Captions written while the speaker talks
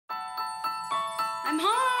I'm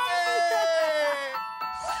home!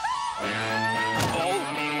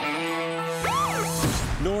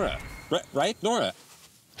 Nora, right? Nora.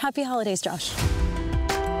 Happy holidays, Josh.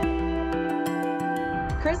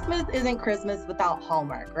 Christmas isn't Christmas without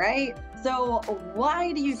Hallmark, right? So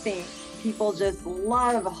why do you think people just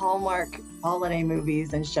love Hallmark holiday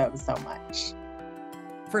movies and shows so much?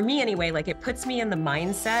 For me anyway, like it puts me in the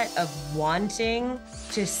mindset of wanting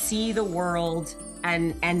to see the world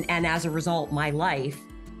and as a result, my life,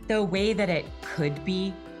 the way that it could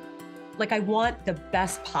be. Like I want the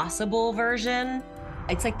best possible version.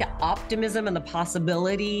 It's like the optimism and the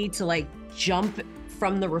possibility to like jump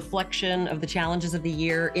from the reflection of the challenges of the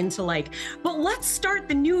year into like, but let's start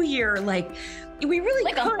the new year. Like we really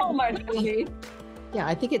like could. a Hallmark movie. Yeah,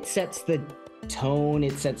 I think it sets the tone,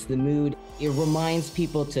 it sets the mood. It reminds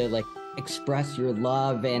people to like express your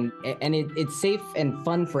love and it's safe and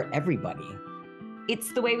fun for everybody.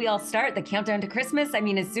 It's the way we all start the countdown to Christmas. I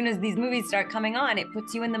mean, as soon as these movies start coming on, it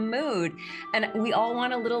puts you in the mood. And we all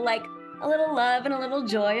want a little love and a little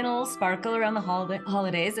joy and a little sparkle around the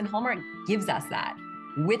holidays. And Hallmark gives us that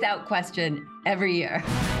without question every year.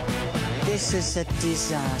 This is a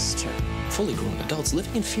disaster. Fully grown adults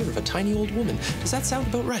living in fear of a tiny old woman. Does that sound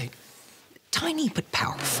about right? Tiny but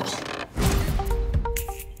powerful.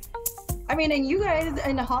 I mean, and you guys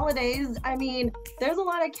in the holidays, I mean, there's a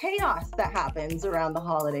lot of chaos that happens around the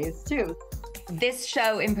holidays too. This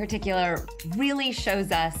show in particular really shows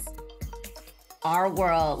us our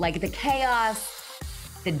world, like the chaos,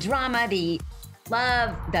 the drama, the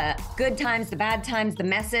love, the good times, the bad times, the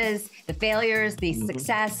messes, the failures, the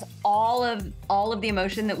success, all of the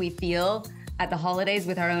emotion that we feel at the holidays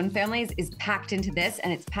with our own families is packed into this,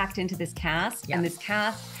 and it's packed into this cast. Yeah. And this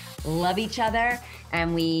cast love each other,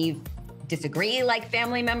 and we disagree like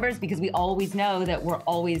family members because we always know that we're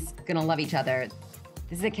always gonna love each other.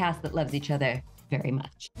 This is a cast that loves each other very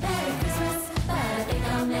much. Merry Christmas, but I think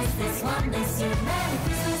I'll miss this one this year. Merry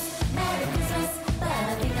Christmas, but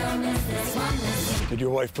I think I'll miss this one this year. Did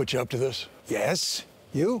your wife put you up to this? Yes.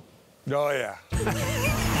 You? Oh, yeah.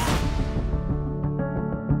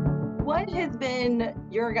 What has been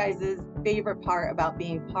your guys' favorite part about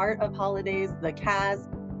being part of Holidays, the cast,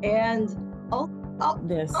 and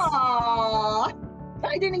This. Aww,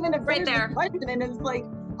 I didn't even finish Right there. the question, and it's like,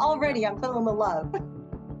 already I'm feeling the love.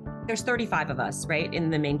 There's 35 of us, right,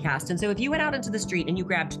 in the main cast. And so if you went out into the street and you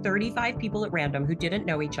grabbed 35 people at random who didn't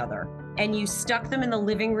know each other, and you stuck them in the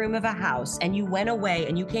living room of a house, and you went away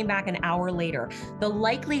and you came back an hour later, the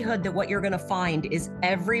likelihood that what you're gonna find is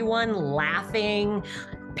everyone laughing,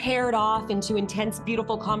 paired off into intense,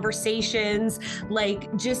 beautiful conversations,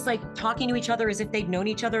 like just like talking to each other as if they'd known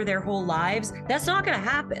each other their whole lives. That's not gonna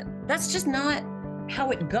happen. That's just not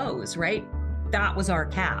how it goes, right? That was our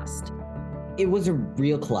cast. It was a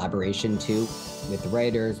real collaboration too, with the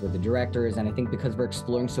writers, with the directors, and I think because we're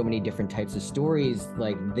exploring so many different types of stories,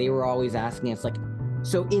 like they were always asking us like,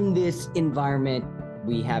 so in this environment,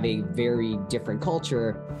 we have a very different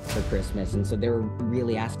culture for Christmas. And so they were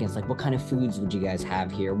really asking us like, what kind of foods would you guys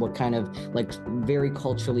have here? What kind of like very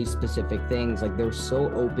culturally specific things? Like they're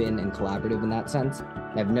so open and collaborative in that sense.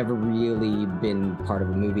 I've never really been part of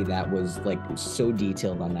a movie that was like so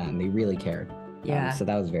detailed on that, and they really cared. Yeah. So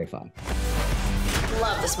that was very fun.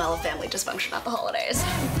 Love the smell of family dysfunction at the holidays.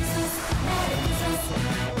 Merry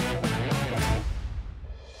Christmas,